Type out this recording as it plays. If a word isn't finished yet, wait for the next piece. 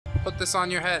Put this on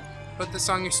your head. Put this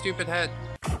on your stupid head.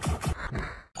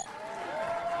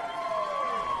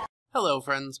 Hello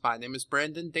friends, my name is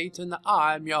Brandon Dayton,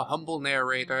 I'm your humble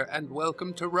narrator, and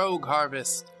welcome to Rogue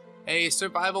Harvest, a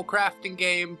survival crafting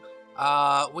game,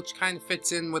 which kind of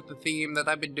fits in with the theme that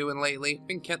I've been doing lately.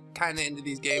 Been kind of into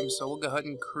these games, so we'll go ahead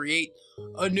and create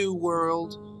a new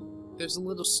world. There's a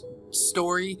little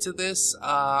story to this.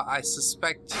 I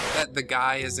suspect that the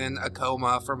guy is in a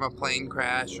coma from a plane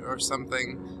crash or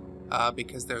something,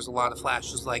 because there's a lot of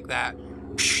flashes like that.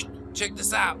 Check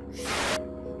this out!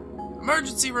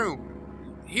 Emergency room!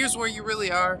 Here's where you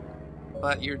really are,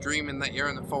 but you're dreaming that you're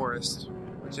in the forest,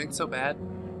 which ain't so bad.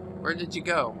 Where did you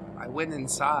go? I went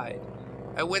inside.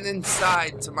 I went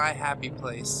inside to my happy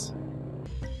place.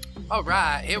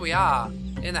 Alright, here we are,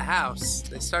 in a house.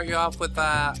 They start you off with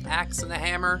an axe and a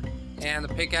hammer and a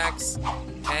pickaxe,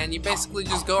 and you basically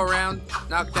just go around,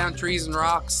 knock down trees and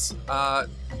rocks, a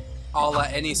la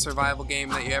any survival game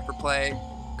that you ever play.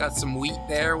 Got some wheat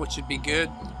there, which would be good.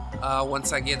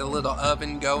 Once I get a little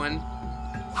oven going.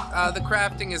 The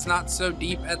crafting is not so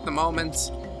deep at the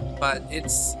moment, but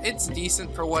it's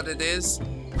decent for what it is.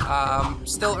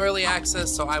 Still early access,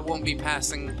 so I won't be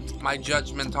passing my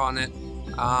judgment on it.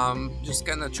 Just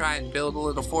gonna try and build a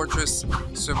little fortress,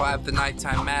 survive the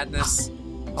nighttime madness.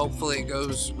 Hopefully it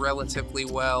goes relatively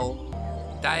well.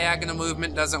 Diagonal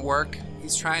movement doesn't work.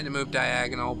 He's trying to move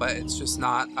diagonal, but it's just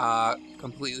not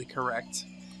completely correct.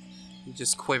 He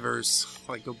just quivers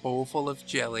like a bowl full of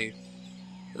jelly.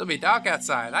 It'll be dark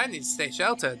outside. I need to stay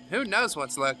sheltered. Who knows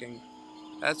what's lurking?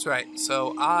 That's right.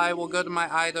 So I will go to my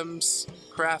items,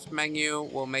 craft menu.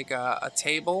 We'll make a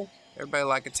table. Everybody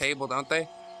like a table, don't they?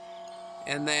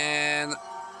 And then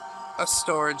a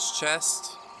storage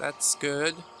chest. That's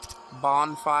good.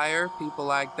 Bonfire. People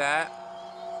like that.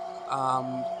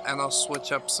 And I'll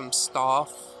switch up some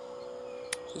stuff.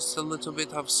 Just a little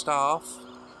bit of stuff.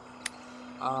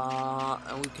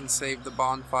 And we can save the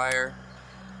bonfire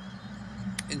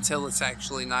until it's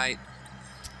actually night.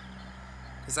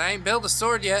 Because I ain't built a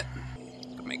sword yet.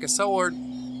 Could make a sword.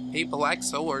 People like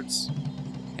swords.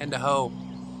 And a hoe.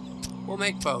 We'll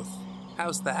make both.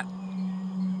 How's that?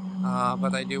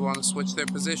 But I do want to switch their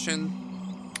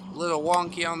position. A little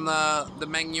wonky on the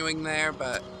menuing there,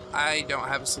 but I don't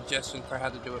have a suggestion for how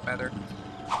to do it better.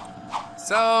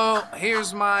 So,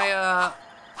 here's my,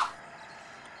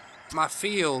 my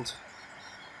field.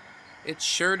 It's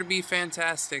sure to be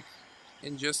fantastic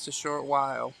in just a short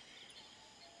while.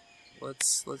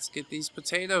 Let's get these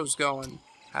potatoes going.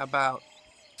 How about?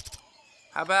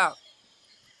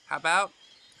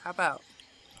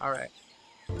 Alright.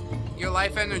 Your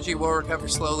life energy will recover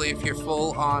slowly if you're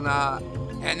full on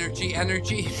energy.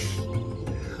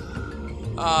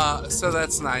 So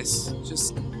that's nice.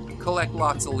 Just collect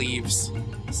lots of leaves.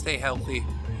 Stay healthy.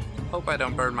 Hope I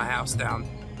don't burn my house down.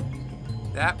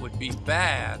 That would be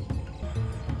bad.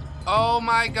 Oh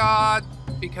my god!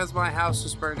 Because my house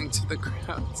was burning to the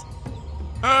ground.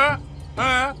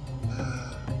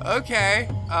 Okay.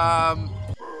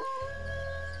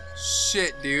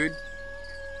 Shit, dude.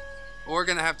 We're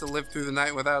gonna have to live through the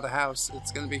night without a house.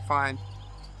 It's gonna be fine.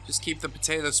 Just keep the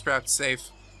potato sprouts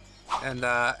safe. And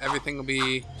everything will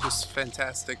be just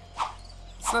fantastic.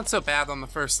 It's not so bad on the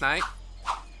first night.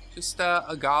 Just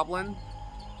a goblin.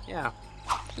 Yeah.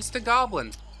 Just a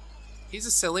goblin. He's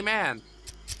a silly man.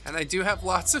 And I do have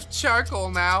lots of charcoal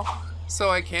now, so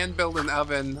I can build an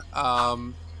oven. But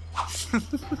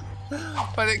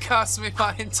it cost me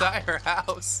my entire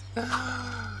house.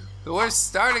 We're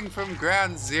starting from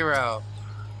ground zero.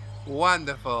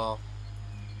 Wonderful.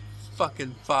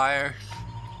 Fucking fire.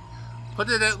 Put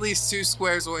it at least 2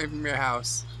 squares away from your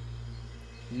house.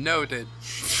 Noted.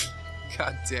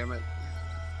 God damn it.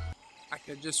 I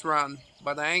could just run,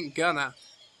 but I ain't gonna.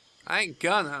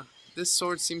 This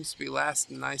sword seems to be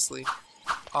lasting nicely.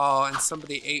 Oh, and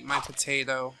somebody ate my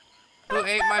potato. Who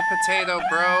ate my potato,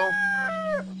 bro?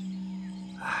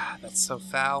 Ah, that's so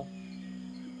foul.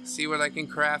 See what I can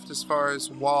craft as far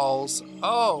as walls.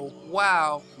 Oh,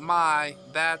 wow.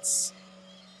 That's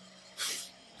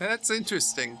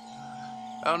interesting.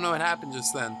 I don't know what happened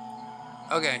just then.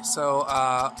 Okay, so,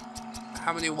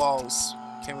 how many walls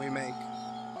can we make?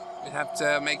 We'd have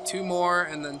to make 2 more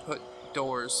and then put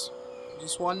doors.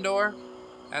 Just 1 door?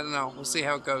 I don't know. We'll see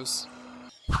how it goes.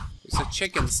 There's a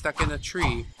chicken stuck in a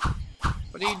tree.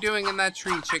 What are you doing in that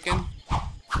tree, chicken?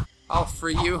 I'll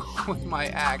free you with my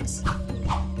axe.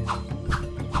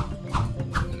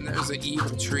 And there's an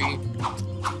evil tree.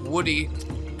 Woody.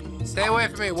 Stay away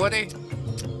from me, Woody.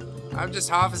 I'm just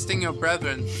harvesting your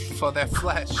brethren for their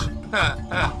flesh.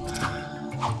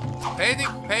 Pay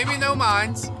me no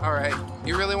minds. Alright.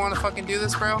 You really want to fucking do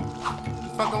this, bro?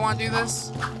 fucking want to do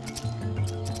this?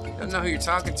 Don't know who you're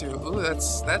talking to. Ooh,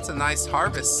 that's a nice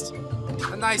harvest.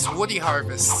 A nice woody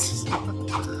harvest.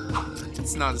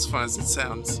 It's not as fun as it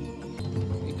sounds.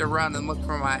 Need to run and look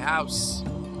for my house.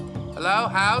 Hello,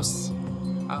 house?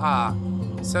 Ah,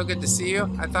 so good to see you.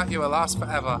 I thought you were lost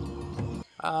forever.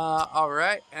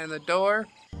 Alright, and the door.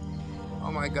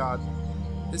 Oh my god.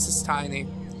 This is tiny.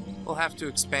 We'll have to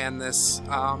expand this,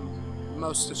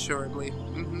 most assuredly.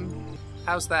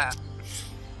 How's that?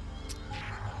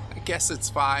 I guess it's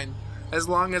fine. As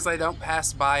long as I don't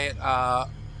pass by it,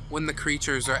 when the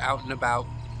creatures are out and about.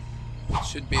 It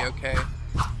should be okay.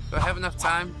 Do I have enough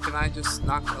time? Can I just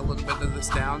knock a little bit of this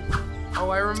down? Oh,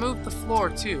 I removed the floor,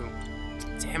 too.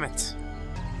 Damn it.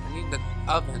 I need the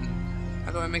oven.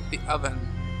 How do I make the oven?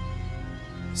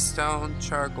 Stone,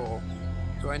 charcoal.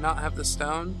 Do I not have the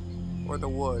stone? Or the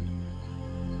wood?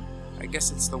 I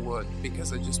guess it's the wood,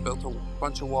 because I just built a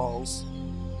bunch of walls.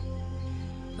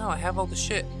 No, I have all the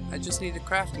shit. I just need a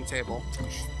crafting table.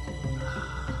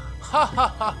 Ha ha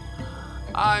ha!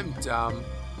 I'm dumb.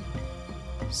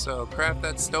 So, craft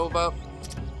that stove up.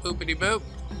 Boopity boop.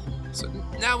 So,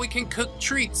 now we can cook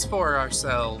treats for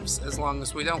ourselves, as long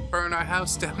as we don't burn our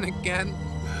house down again.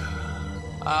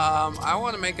 I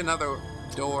want to make another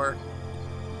door.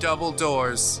 Double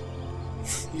doors.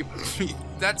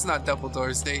 That's not double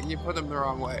doors, Dayton. You put them the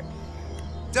wrong way.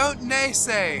 Don't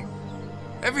naysay!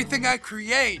 Everything I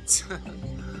create!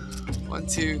 1,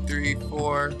 2, 3,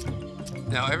 4.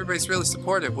 Now, everybody's really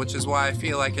supportive, which is why I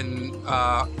feel I can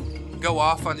go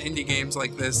off on indie games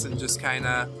like this and just kind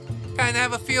of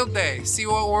have a field day. See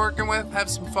what we're working with, have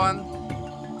some fun.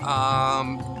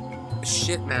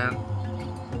 Shit, man.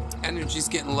 Energy's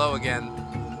getting low again.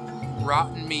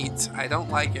 Rotten meat. I don't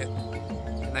like it.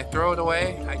 Can I throw it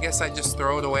away? I guess I just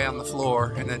throw it away on the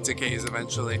floor and it decays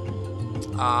eventually.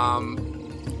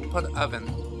 Put oven.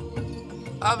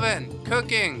 Oven!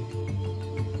 Cooking!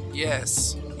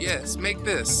 Yes. Yes, make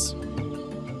this.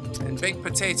 And baked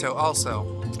potato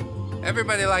also.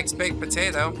 Everybody likes baked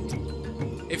potato.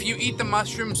 If you eat the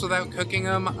mushrooms without cooking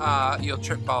them, you'll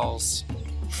trip balls.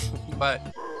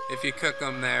 But if you cook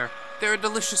them, they're a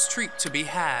delicious treat to be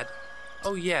had.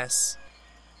 Oh yes.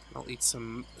 I'll eat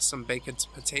some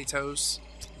baked potatoes.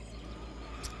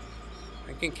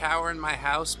 I can cower in my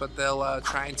house, but they'll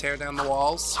try and tear down the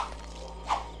walls,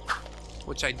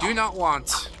 which I do not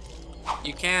want.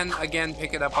 You can again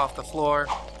pick it up off the floor,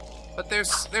 but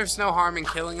there's no harm in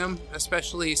killing them,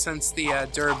 especially since the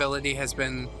durability has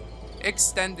been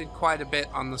extended quite a bit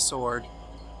on the sword.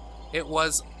 It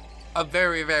was a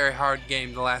very, very hard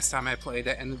game the last time I played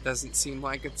it, and it doesn't seem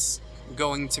like it's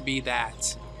going to be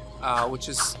that, which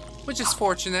is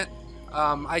fortunate.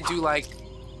 I do like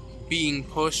being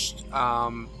pushed,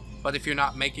 but if you're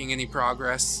not making any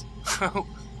progress,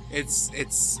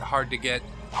 it's hard to get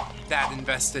that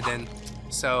invested in.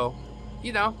 So,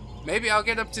 you know, maybe I'll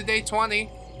get up to day 20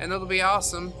 and it'll be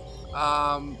awesome.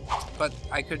 But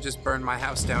I could just burn my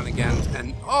house down again,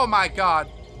 and oh my god,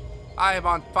 I am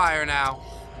on fire now.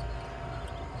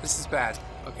 This is bad.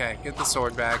 Okay, get the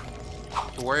sword back.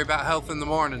 Don't worry about health in the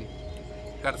morning.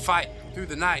 Gotta fight through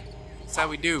the night. That's how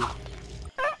we do.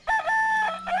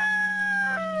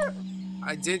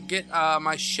 I did get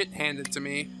my shit handed to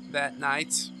me that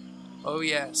night. Oh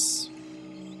yes.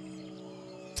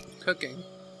 Cooking.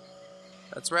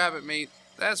 That's rabbit meat.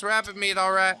 That's rabbit meat,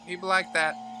 alright. People like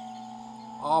that.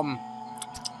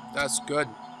 That's good.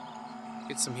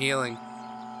 Get some healing.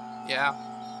 Yeah.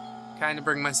 Kind of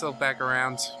bring myself back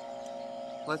around.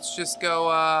 Let's just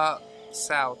go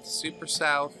south. Super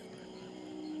south.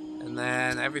 And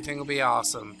then everything will be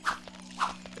awesome.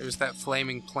 There's that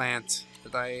flaming plant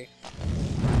that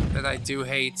I do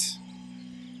hate.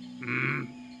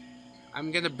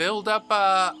 I'm gonna build up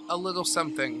a little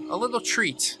something, a little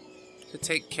treat to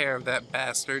take care of that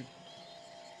bastard.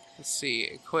 Let's see,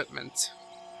 equipment.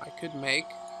 I could make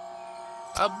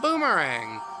a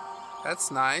boomerang. That's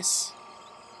nice.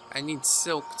 I need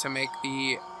silk to make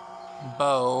the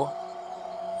bow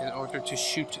in order to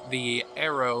shoot the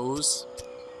arrows.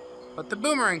 But the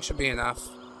boomerang should be enough.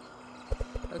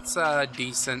 That's a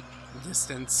decent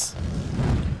distance.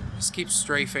 Just keep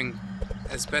strafing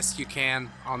as best you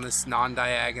can on this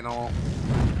non-diagonal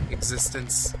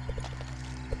existence.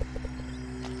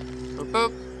 Boop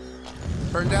boop.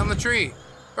 Burn down the tree.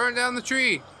 Burn down the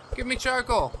tree. Give me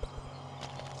charcoal.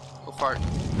 Go fart.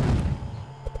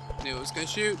 Knew it was gonna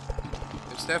shoot.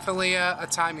 There's definitely a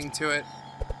timing to it.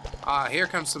 Here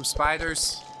comes some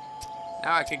spiders.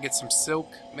 Now I can get some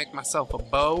silk, make myself a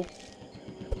bow.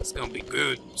 It's gonna be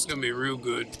good. It's gonna be real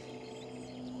good.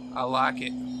 I like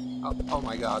it. Oh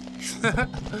my god.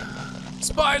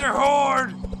 Spider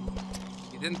horde!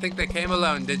 didn't think they came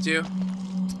alone, did you?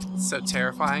 It's so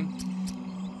terrifying.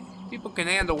 People can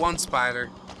handle one spider.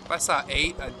 If I saw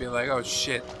 8, I'd be like, oh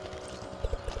shit.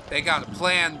 They got a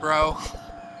plan, bro.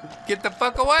 Get the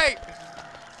fuck away!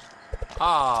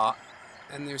 Ah,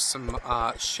 and there's some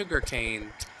sugar cane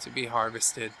to be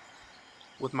harvested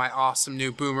with my awesome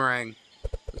new boomerang,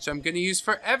 which I'm gonna use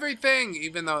for everything,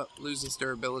 even though it loses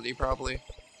durability probably.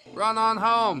 Run on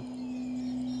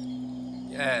home.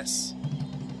 Yes.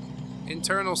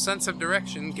 Internal sense of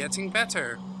direction getting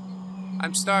better.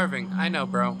 I'm starving. I know,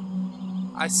 bro.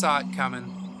 I saw it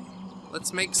coming.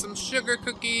 Let's make some sugar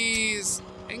cookies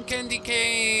and candy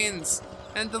canes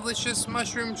and delicious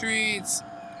mushroom treats.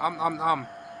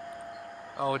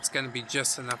 Oh, it's gonna be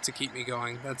just enough to keep me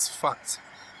going. That's fucked.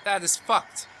 That is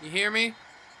fucked. You hear me?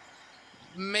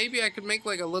 Maybe I could make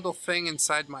like a little thing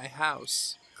inside my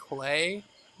house. Clay?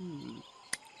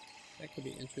 That could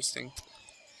be interesting.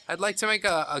 I'd like to make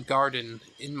a garden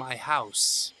in my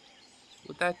house.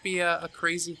 Would that be a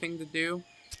crazy thing to do?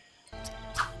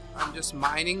 I'm just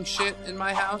mining shit in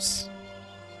my house?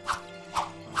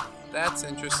 That's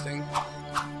interesting.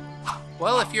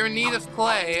 Well, if you're in need of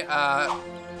clay,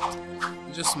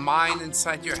 just mine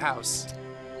inside your house.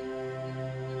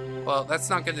 Well, that's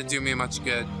not going to do me much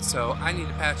good, so I need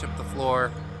to patch up the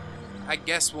floor. I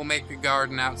guess we'll make a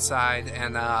garden outside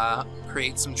and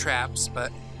create some traps,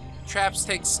 but traps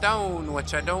take stone,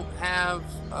 which I don't have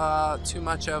too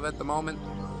much of at the moment.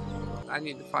 I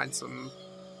need to find some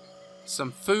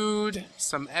food,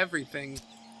 some everything.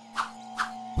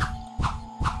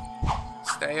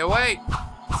 Stay away!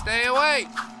 Stay away!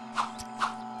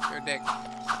 You're a dick.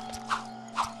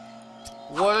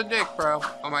 What a dick, bro.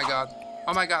 Oh my god.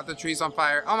 Oh my god, the tree's on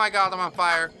fire. Oh my god, I'm on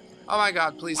fire. Oh my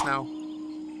god, please no.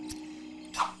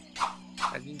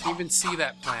 I didn't even see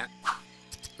that plant.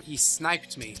 He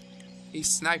sniped me. He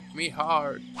sniped me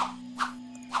hard.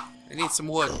 I need some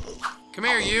wood. Come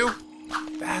here, you!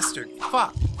 Bastard.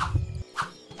 Fuck.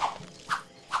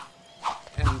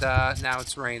 And now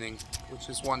it's raining, which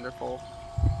is wonderful.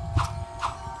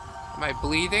 Am I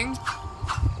bleeding?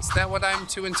 Is that what I'm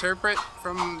to interpret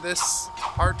from this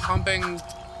heart-pumping?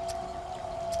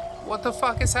 What the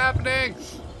fuck is happening?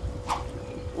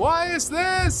 Why is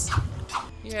this?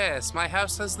 Yes, my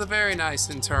house has the very nice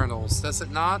internals, does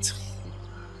it not?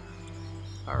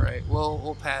 Alright,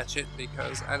 we'll patch it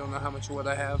because I don't know how much wood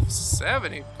I have.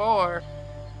 74?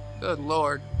 Good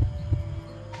lord.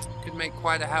 Could make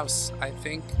quite a house, I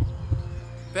think.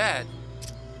 Bed.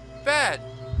 Bed!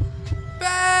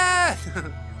 Bed!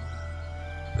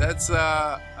 That's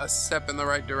a step in the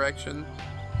right direction.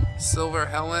 Silver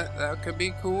helmet, that could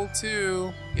be cool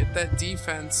too. Get that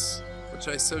defense, which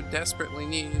I so desperately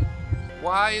need.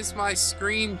 Why is my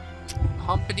screen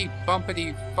humpity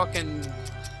bumpity fucking...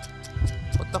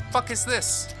 What the fuck is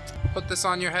this? Put this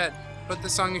on your head. Put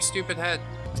this on your stupid head.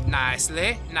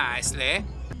 Nicely, nicely.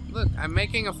 Look, I'm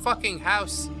making a fucking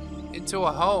house into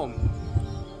a home.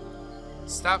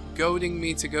 Stop goading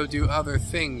me to go do other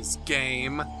things,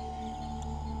 game.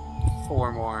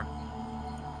 4 more.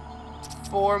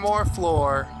 4 more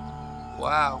floor.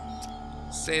 Wow.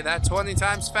 Say that 20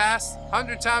 times fast,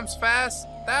 100 times fast,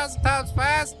 1,000 times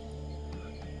fast.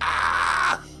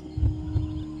 Ah!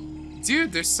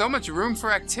 Dude, there's so much room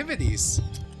for activities.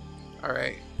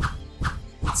 Alright.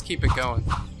 Let's keep it going.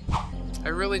 I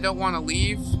really don't want to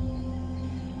leave.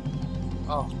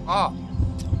 Oh.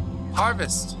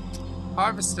 Harvest.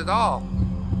 Harvest it all.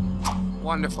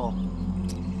 Wonderful.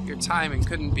 Your timing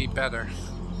couldn't be better.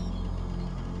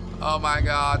 Oh my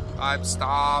god, I'm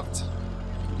starved.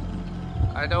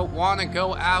 I don't want to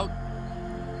go out.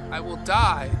 I will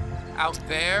die out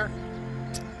there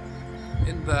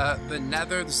in the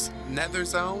nether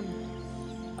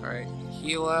zone. Alright,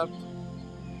 heal up.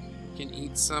 Can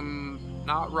eat some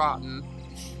not rotten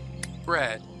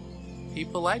bread.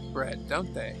 People like bread,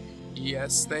 don't they?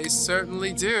 Yes, they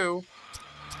certainly do.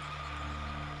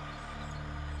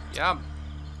 Yum.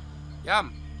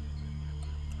 Yum.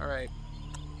 Alright.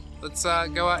 Let's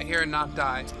go out here and not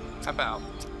die. How about?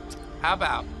 How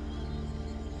about?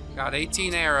 Got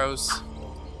 18 arrows.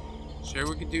 Sure,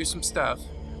 we could do some stuff.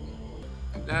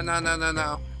 No, no, no, no,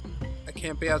 no. I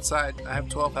can't be outside. I have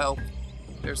 12 health.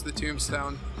 There's the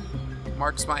tombstone.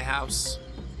 Marks my house.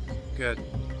 Good.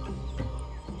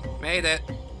 Made it.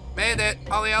 Made it.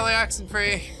 Ollie ollie oxen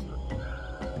free.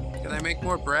 Can I make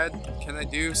more bread? Can I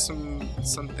do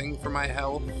something for my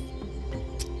health?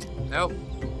 Nope.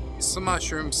 Some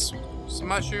mushrooms. Some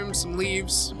mushrooms, some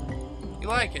leaves. You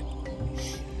like it.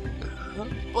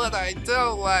 But I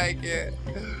don't like it.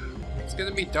 It's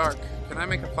gonna be dark. Can I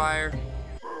make a fire?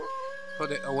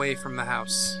 Put it away from the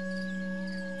house.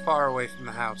 Far away from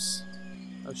the house.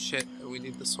 Oh shit, we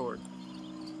need the sword.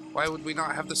 Why would we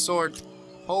not have the sword?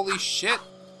 Holy shit!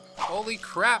 Holy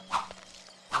crap!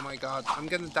 Oh my god, I'm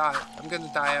gonna die. I'm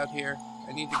gonna die out here.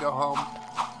 I need to go home.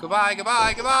 Goodbye,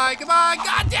 goodbye, goodbye, goodbye!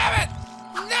 God damn it!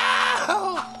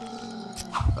 No!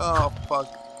 Oh, fuck.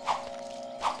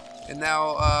 And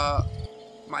now,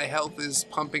 my health is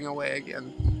pumping away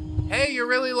again. Hey, you're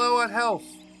really low on health.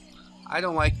 I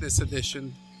don't like this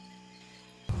edition.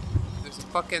 There's a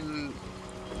fucking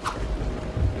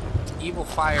evil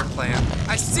fire plant.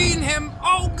 I seen him!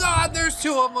 Oh god, there's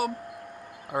two of them!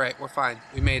 Alright, we're fine.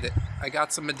 We made it. I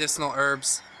got some medicinal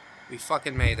herbs. We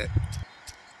fucking made it.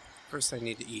 First I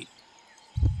need to eat.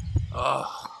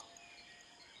 Ugh.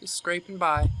 Just scraping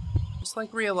by. Just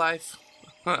like real life.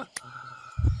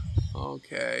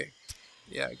 Okay.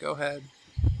 Yeah, go ahead.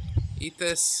 Eat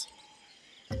this.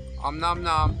 Om nom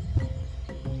nom.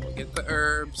 We'll get the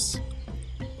herbs.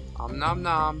 Om nom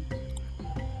nom.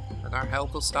 And our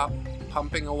health will stop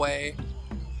pumping away.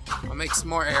 I'll make some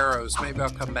more arrows. Maybe I'll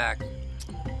come back.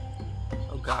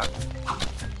 Oh god.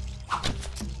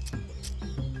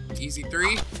 Easy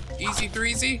three. Easy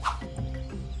threesy.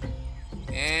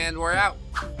 And we're out.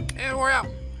 And we're out.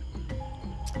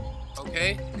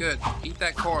 Okay, good. Eat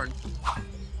that corn.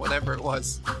 Whatever it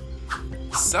was.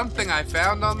 Something I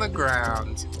found on the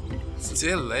ground. It's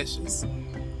delicious.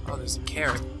 Oh, there's a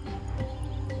carrot.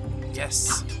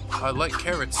 Yes, I like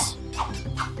carrots.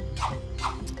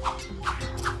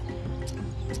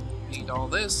 Need all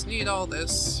this, need all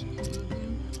this.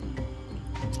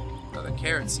 Another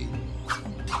carrot seed.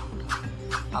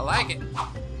 I like it.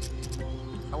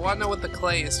 I want to know what the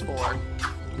clay is for.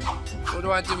 What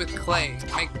do I do with clay?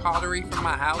 Make pottery for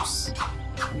my house?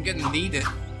 I'm gonna need it.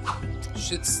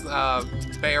 Shit's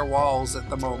bare walls at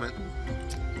the moment.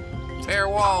 Bare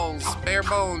walls, bare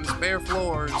bones, bare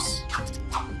floors,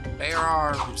 bare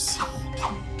arms.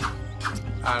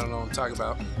 I don't know what I'm talking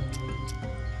about.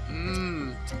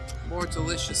 Mmm, more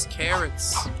delicious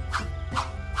carrots.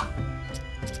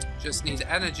 Just need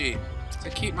energy to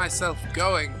keep myself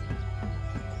going.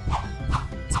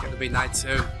 It's gonna be night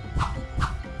soon.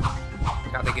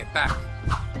 Gotta get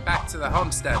back to the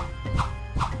homestead.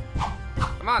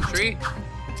 Come on, tree.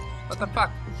 What the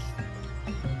fuck?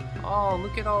 Oh,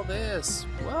 look at all this.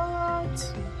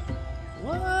 What?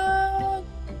 What?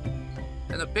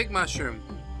 And a big mushroom.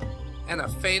 And a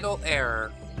fatal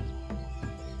error.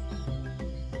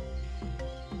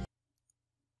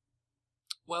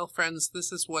 Well, friends,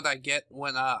 this is what I get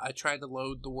when I try to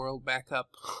load the world back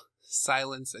up.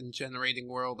 Silence and generating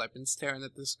world. I've been staring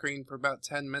at the screen for about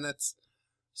 10 minutes.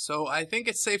 So I think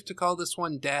it's safe to call this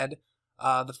one dead.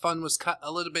 The fun was cut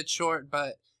a little bit short,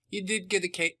 but you did get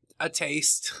a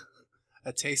taste.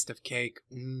 A taste of cake.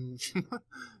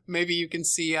 Maybe you can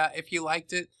see if you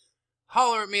liked it.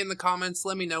 Holler at me in the comments.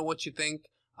 Let me know what you think.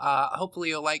 Hopefully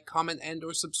you'll like, comment, and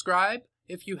or subscribe.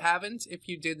 If you haven't, if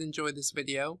you did enjoy this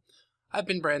video. I've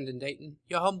been Brandon Dayton,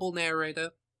 your humble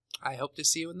narrator. I hope to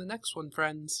see you in the next one,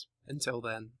 friends. Until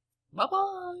then,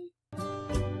 bye-bye.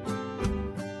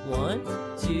 1,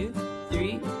 2,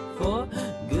 3, 4.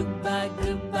 Goodbye,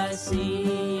 goodbye,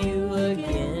 see you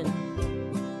again.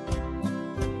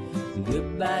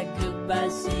 Goodbye, goodbye,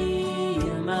 see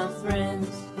you, my friends.